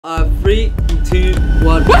3, 2,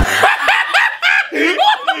 1.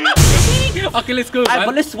 Okay, let's go.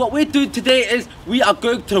 But listen, what we're doing today is we are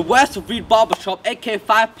going to the worst of breed barbershop, aka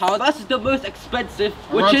 £5. Versus the most expensive,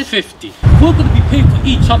 which around is 50. We're gonna be paying for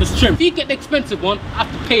each other's trim. If you get the expensive one, I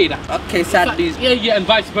have to pay that. Okay, sadly. Yeah, and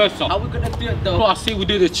vice versa. How are we gonna do it though? Well, I say we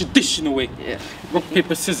do it the traditional way. Yeah. Rock,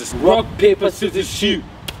 paper, scissors. Rock, paper, scissors, shoot.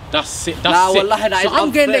 That's it. Nah, That's it. wallahi, that so is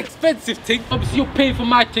I'm getting the unfair. expensive thing. Obviously, you're paying for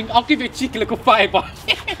my thing. I'll give you a cheeky little fiver.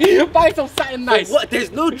 Buy some something nice. What?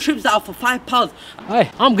 There's no trims that are for £5. Hey,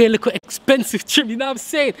 I'm getting a little expensive trim. You know what I'm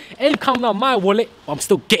saying? Ain't coming out my wallet, but I'm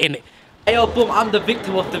still getting it. Hey yo, boom! I'm the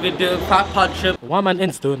victim of the video. £5 trim. Why man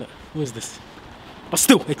INSTA, innit? Who is this? But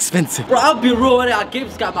still expensive. Bro, I'll be real with it. I gave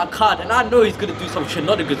this guy my card, and I know he's gonna do some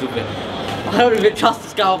shenanigans with it. I don't even trust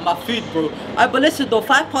this guy with my food, bro. But listen though,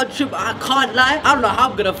 £5 trim, I can't lie. I don't know how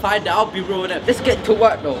I'm gonna find it. I'll be real with it. Let's get to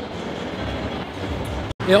work though.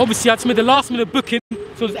 Yeah, obviously I had to make the last minute booking,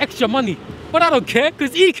 so there's extra money. But I don't care,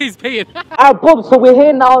 because EK's paying. Alright, boom, so we're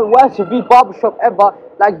here now in worst review barbershop ever.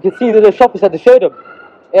 Like you can see that the shop is at the show them.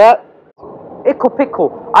 Yeah. Ickle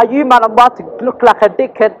pickle. Are you man? I'm about to look like a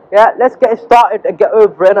dickhead. Yeah, let's get it started and get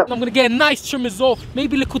over it. I'm gonna get a nice trim as well.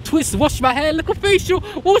 Maybe a little twist, wash my hair, little facial.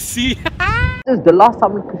 We'll see. This is the last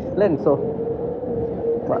time we could blend, so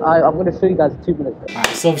I'm gonna show you guys in 2 minutes.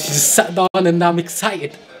 Alright, so obviously just sat down and I'm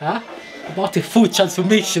excited. Huh? About a full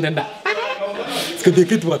transformation and that. It's gonna be a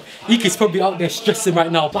good one. EK's probably out there stressing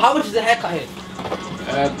right now. So how much is the haircut here?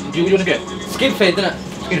 Do you want to get? Skin fade, isn't it?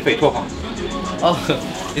 Skin fade, £12. Oh,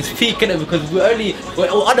 it's peak, innit? Because we're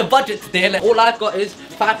on a budget today, innit? All I got is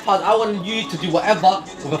 £5. I want you to do whatever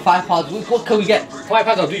with a £5. What can we get?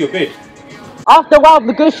 £5, I'll do your bid. After a while of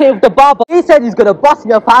negotiating with the barber, he said he's gonna bust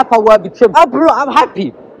me a £5 worthy trim. Bro, I'm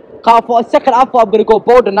happy. Cause for a second I thought I'm gonna go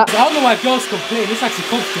bold on that. I don't know why girls complain, it's actually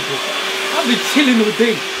comfortable. I've been chilling all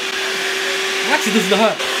day. It actually doesn't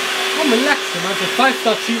hurt. I'm relaxing, man. It's a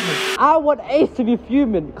 5-star treatment. I want Ace to be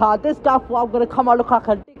fuming, cause this guy thought I'm gonna come out look like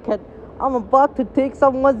a dickhead. I'm about to take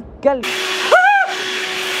someone's girl. And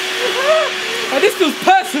this feels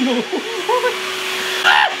personal.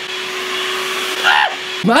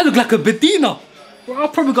 Man, I look like a Bedina. Bro, I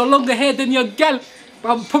probably got longer hair than your gal.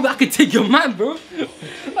 But I could take your man, bro.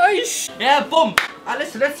 Yeah, boom.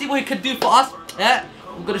 Listen, let's see what he can do for us. Yeah,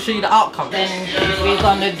 I'm gonna show you the outcome. Then we're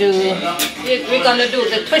gonna do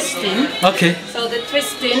the twisting. Okay. So the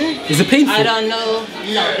twisting. Is it painful? I don't know.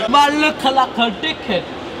 No. Man, look like a dickhead.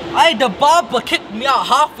 The barber kicked me out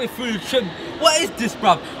halfway through the trim. What is this,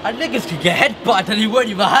 bruv? Niggas could get headbutted and he won't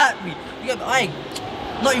even hurt me.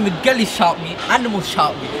 Not even girlies shout me, animals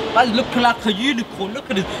shout me. Man looking like a unicorn. Look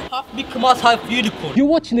at this, half Mickey Mouse, half unicorn. You're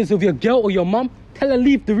watching this with your girl or your mum, tell her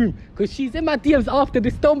leave the room. Because she's in my DMs after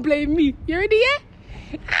this, don't blame me. You ready,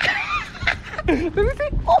 yeah? Let me see.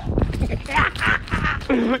 Oh.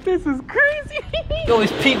 This is crazy. Yo,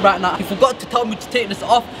 it's Pete right now. He forgot to tell me to take this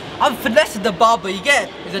off. I'm finessing the barber, you get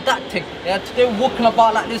it? It's a that thing. Yeah, today we're walking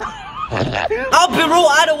about like this. I'll be real,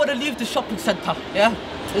 I don't want to leave the shopping centre, yeah?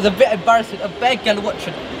 It's a bit embarrassing, a bad girl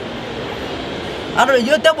watching. I don't know,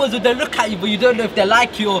 you're them ones who they look at you, but you don't know if they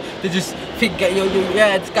like you or they just think,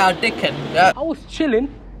 yeah, this guy a dickhead. Yeah. I was chilling,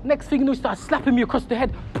 next thing you know, he started slapping me across the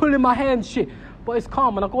head, pulling my hair and shit. But it's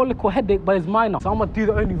calm, and I got a little headache, but it's minor. So I'm gonna do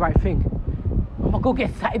the only right thing. I'm gonna go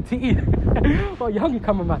get something to eat. Oh, you hungry,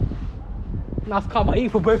 cameraman? Nah, it's calm, I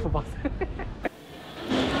eat for both of us.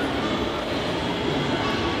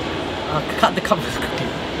 I cut the cameras quickly,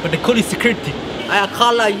 but they call you security. I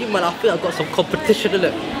can't lie you, man, I feel I got some competition in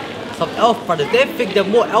it. Some elf brothers, they think they're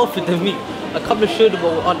more elfy than me. I come to show them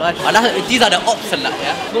what we're on. These are the ops and that,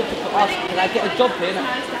 yeah? No people ask, can I get a job here?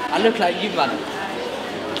 I look like you, man.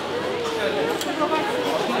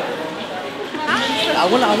 I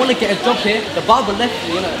wanna get a job here. The barber left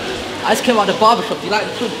me, you know. I just came out of the barber shop. Do you like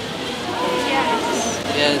the trim? Yes.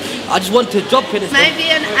 Yeah. I just want a job here.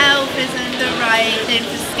 Maybe an elf isn't the right thing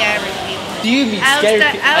for scary people. Do you mean scary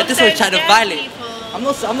people? I just want to try to violate. I'm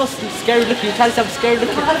not scary looking. You're trying to say I'm scary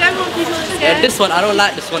looking. I don't want people to scare. Yeah, this one, I don't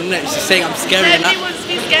like this one. She's saying I'm scary. Nobody wants to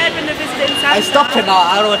be scared when they're visiting Santa. I stopped her now.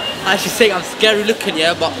 I don't want. She's saying I'm scary looking,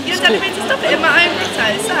 yeah, but. You're telling me to stop it in my own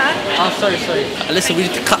video, sir. Oh, sorry. Listen, we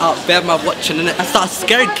need to cut out bear my watching, innit? I start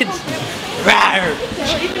scaring kids. Rawr.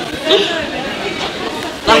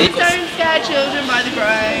 Please don't scare children by the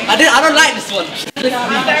brain. I don't like this one.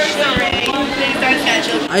 I'm very sorry. Please don't scare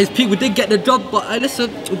children. As people did get the job, but listen,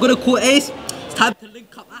 we're gonna call Ace. It's time to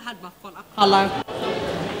link up. I had my fun. I can't lie.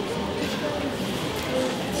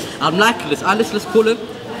 I'm liking this. Let's call him.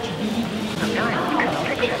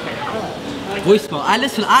 Voicemail.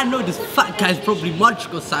 Listen, I know this fat guy's probably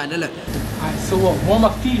munching or something, innit? Alright, so what am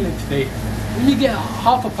I feeling today? Let me get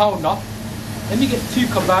half a pounder Let me get 2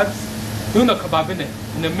 kebabs. No, not kebab, innit?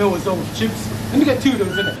 And the meal as well with chips. Let me get 2 of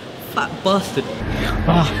those, innit? Fat bastard.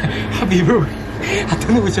 I'll be real. I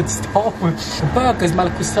don't know which one to start with. The burger's my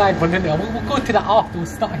little side one, innit? We'll go to that after. We'll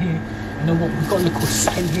start here. And then we've got a little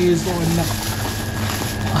sign here as well and that.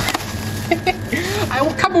 I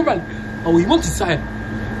want cameraman. Oh, he wanted something.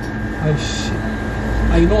 Oh shit.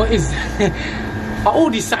 Oh, you know what it is? All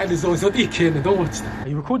these signs though, it's not EK, innit? Don't watch that. Are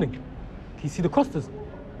you recording? Can you see the costas?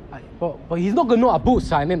 But he's not gonna know I bought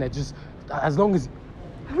sign, innit? Just as long as.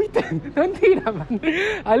 Don't do that, man.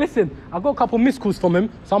 Listen, I got a couple missed calls from him,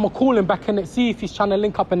 so I'm gonna call him back and see if he's trying to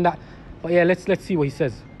link up and that. But yeah, let's see what he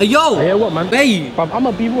says. Hey, yo! Yeah, what, man? Hey! I'm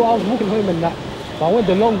gonna be real, I was walking home and that, but I went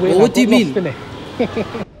the long way. Well, what do you mean?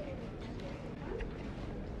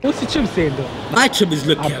 What's the chim saying though? My chim is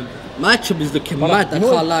looking mad, I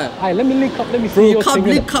can't lie. Alright, let me link up, let me see. Bro, your come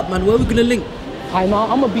thing, link up, man. Where are we gonna link? Alright, now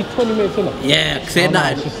I'm gonna be 20 minutes in it. Yeah, say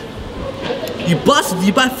that. You bastard,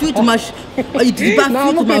 you buy food to my you buy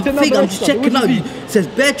food to my thing, I'm just checking out. It says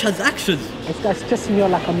bare transactions. This guy's stressing me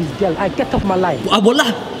out like I'm his girl. I get off my line.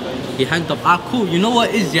 Wallah. He hanged up. Cool. You know what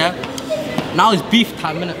it is, yeah? Now it's beef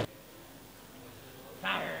time, innit?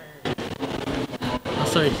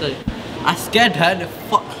 Sorry. I scared her and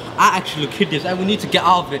fuck. I actually look hideous and we need to get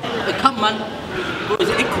out of it. Hey, come, man. Bro,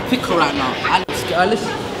 it's an pickle right now.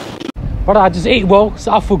 Listen. Brother, I just ate well,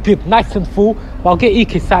 so I feel good, nice and full. But I'll get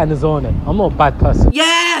EK sign as well, innit? I'm not a bad person.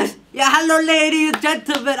 Yes! Yeah, hello ladies and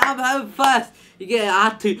gentlemen, I'm home first. Yeah, I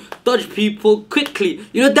had to dodge people quickly.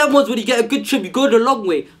 You know them ones when you get a good trip, you go the long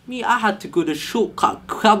way. Me, I had to go the shortcut,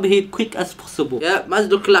 come here quick as possible. Yeah, man's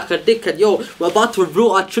looking like a dickhead. Yo, we're about to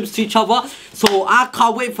reveal our trips to each other. So I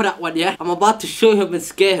can't wait for that one, yeah? I'm about to show him and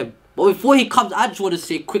scare him. But before he comes, I just want to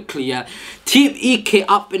say quickly, yeah? Team EK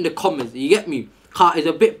up in the comments, you get me? He's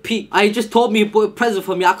a bit peak. He just told me he bought a present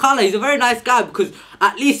for me. I can't lie, he's a very nice guy because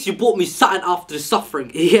at least you bought me something after the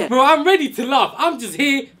suffering. Yeah. Bro, I'm ready to laugh. I'm just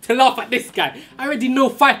here to laugh at this guy. I already know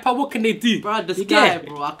 £5, what can they do? Bro, this guy,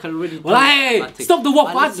 bro, I can really well, hey, stop the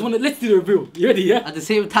waffle. I just want to, let's do the reveal. You ready, yeah? At the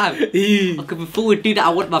same time, okay, before we do that, I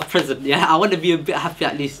want my present, yeah? I want to be a bit happy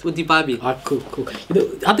at least. What do you buy me? Alright, cool. You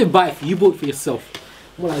know, I didn't buy it for you, bought it for yourself.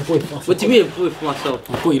 What I bought it for myself. What do you mean I bought it for myself?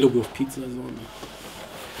 I bought you a little bit of pizza as well, man.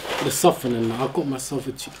 The suffering and I got myself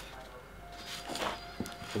a chicken.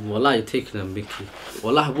 Wallah, you're taking a mickey.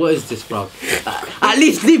 Wallah, what is this, bro? At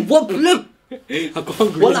least leave one look. I got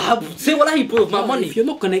hungry. Wallah, say wallah, you put my money. If you're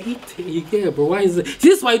not gonna eat it, you get it, bro. Why is it? See,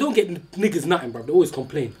 this is why you don't get niggas nothing, bro. They always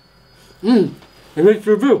complain. You ready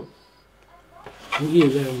for a reveal? You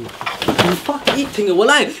fucking eating it,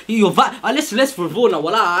 wallah. Listen, let's reveal now.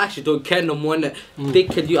 Wallah, I actually don't care no more.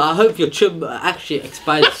 Dickhead, I hope your trip actually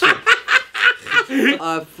expires soon.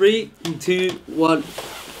 3, 2, 1.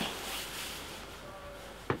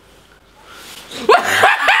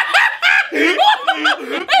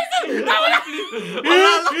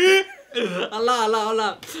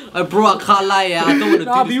 Allah. Bro, I can't lie, yeah. I don't want to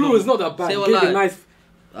do this. Be real, it's not that bad. Nice.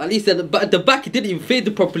 At least at the back, it didn't even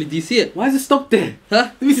fade properly. Do you see it? Why is it stopped there?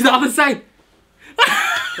 Huh? Let me see the other side.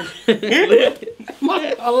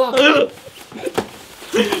 Allah.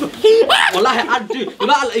 Wallahi, I do. You're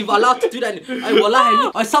not allowed to do that. Wallahi,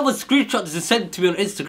 look. Someone screenshot this and sent it to me on Instagram.